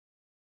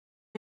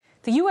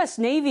The U.S.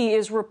 Navy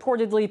is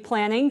reportedly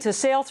planning to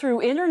sail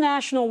through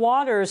international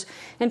waters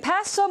and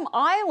past some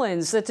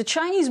islands that the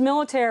Chinese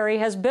military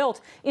has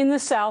built in the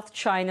South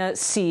China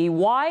Sea.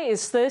 Why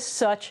is this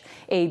such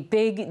a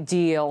big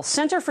deal?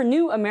 Center for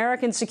New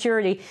American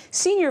Security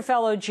Senior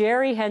Fellow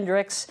Jerry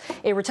Hendricks,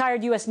 a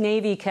retired U.S.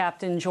 Navy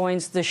captain,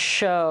 joins the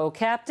show.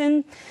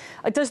 Captain,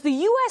 does the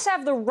U.S.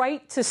 have the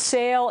right to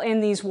sail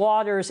in these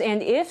waters?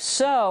 And if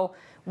so,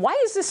 why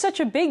is this such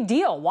a big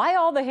deal? Why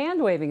all the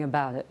hand-waving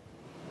about it?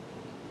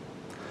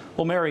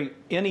 Well, Mary,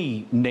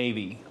 any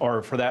Navy,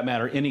 or for that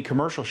matter, any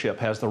commercial ship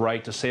has the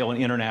right to sail in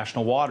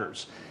international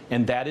waters.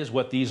 And that is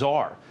what these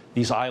are.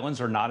 These islands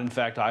are not, in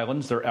fact,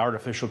 islands. They're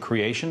artificial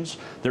creations.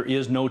 There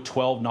is no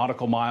 12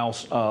 nautical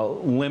miles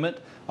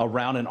limit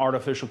around an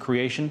artificial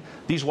creation.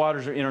 These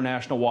waters are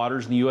international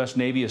waters, and the U.S.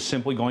 Navy is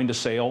simply going to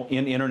sail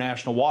in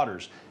international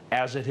waters,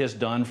 as it has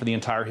done for the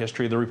entire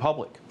history of the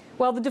Republic.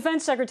 Well, the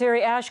Defense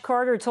Secretary Ash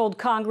Carter told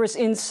Congress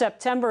in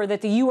September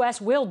that the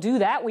U.S. will do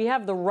that. We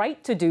have the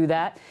right to do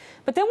that.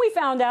 But then we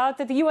found out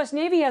that the U.S.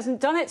 Navy hasn't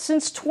done it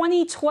since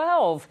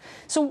 2012.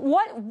 So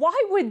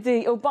why would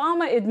the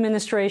Obama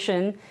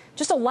administration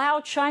just allow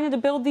China to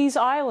build these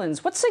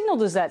islands? What signal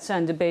does that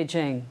send to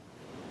Beijing?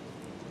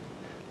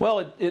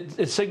 Well,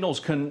 it signals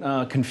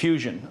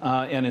confusion,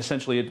 and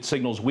essentially it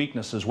signals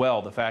weakness as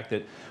well. The fact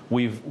that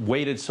we've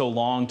waited so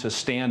long to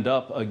stand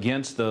up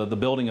against the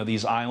building of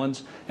these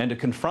islands and to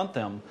confront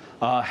them.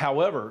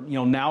 However,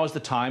 now is the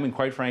time, and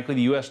quite frankly,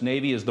 the U.S.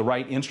 Navy is the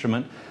right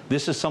instrument.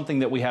 This is something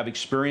that we have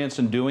experience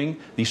in doing,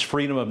 these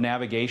freedom of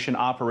navigation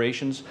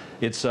operations.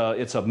 It's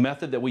a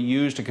method that we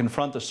use to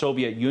confront the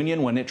Soviet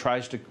Union when it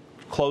tries to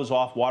close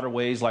off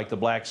waterways like the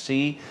Black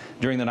Sea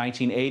during the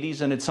 1980s,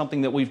 and it's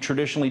something that we've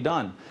traditionally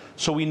done.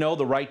 So we know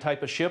the right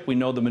type of ship, we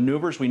know the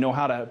maneuvers, we know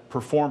how to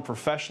perform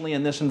professionally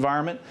in this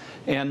environment,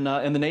 and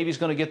the Navy's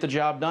going to get the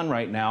job done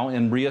right now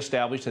and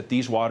reestablish that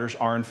these waters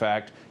are, in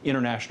fact,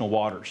 international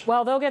waters.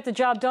 Well, they'll get the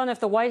job done if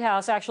the White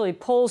House actually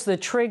pulls the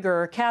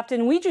trigger.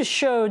 Captain, we just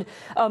showed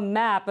a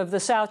map of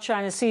the South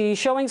China Sea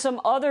showing some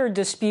other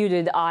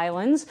disputed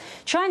islands.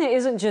 China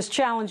isn't just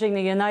challenging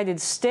the United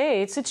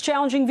States, it's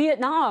challenging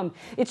Vietnam,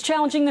 it's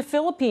challenging the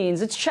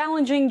Philippines, it's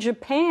challenging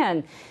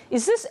Japan.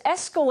 Is this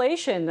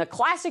escalation, a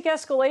classic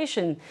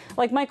escalation,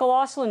 like Michael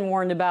Auslin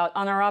warned about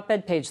on our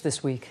op-ed page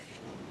this week?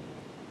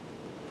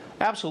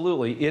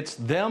 Absolutely. It's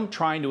them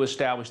trying to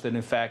establish that,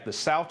 in fact, the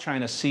South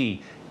China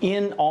Sea,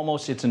 in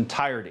almost its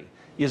entirety,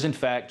 is in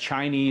fact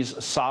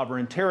Chinese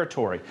sovereign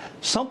territory,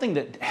 something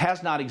that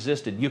has not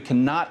existed. You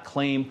cannot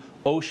claim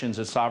oceans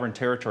as sovereign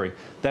territory.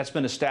 That's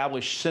been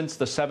established since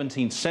the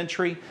 17th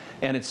century,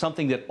 and it's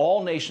something that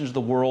all nations of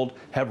the world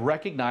have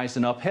recognized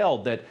and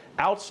upheld, that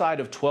outside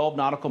of 12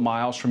 nautical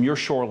miles from your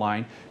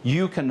shoreline,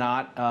 you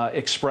cannot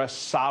express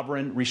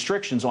sovereign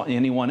restrictions on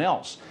anyone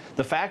else.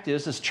 The fact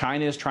is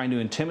China is trying to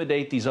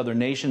intimidate these other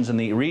nations in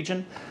the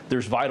region.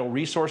 There's vital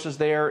resources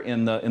there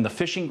in the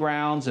fishing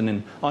grounds and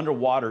in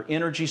underwater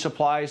energy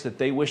supplies that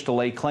they wish to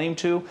lay claim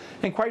to.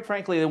 And quite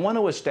frankly, they want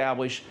to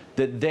establish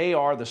that they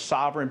are the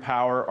sovereign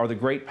power or the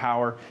great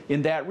power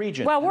in that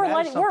region. Well,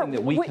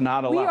 we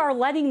cannot allow. We are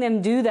letting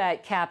them do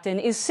that, Captain.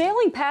 Is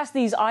sailing past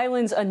these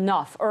islands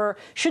enough, or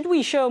should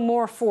we show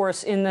more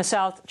force in the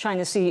South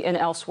China Sea and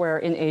elsewhere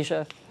in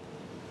Asia?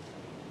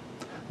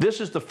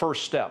 This is the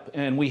first step,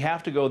 and we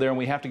have to go there, and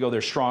we have to go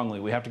there strongly.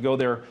 We have to go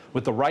there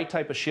with the right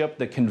type of ship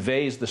that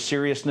conveys the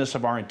seriousness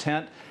of our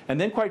intent. And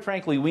then, quite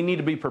frankly, we need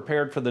to be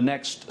prepared for the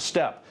next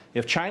step.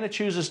 If China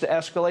chooses to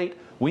escalate,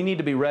 we need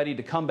to be ready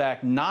to come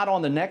back not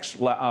on the next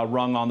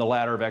rung on the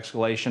ladder of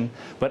escalation,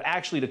 but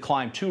actually to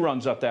climb 2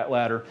 rungs up that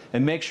ladder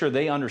and make sure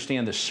they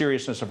understand the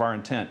seriousness of our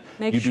intent.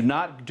 You do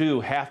not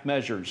do half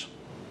measures.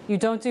 You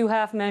don't do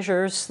half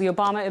measures. The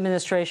Obama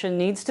administration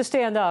needs to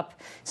stand up.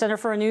 Center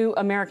for a New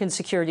American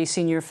Security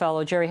Senior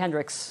Fellow Jerry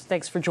Hendricks,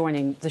 thanks for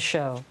joining the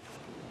show.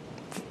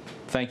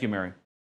 Thank you, Mary.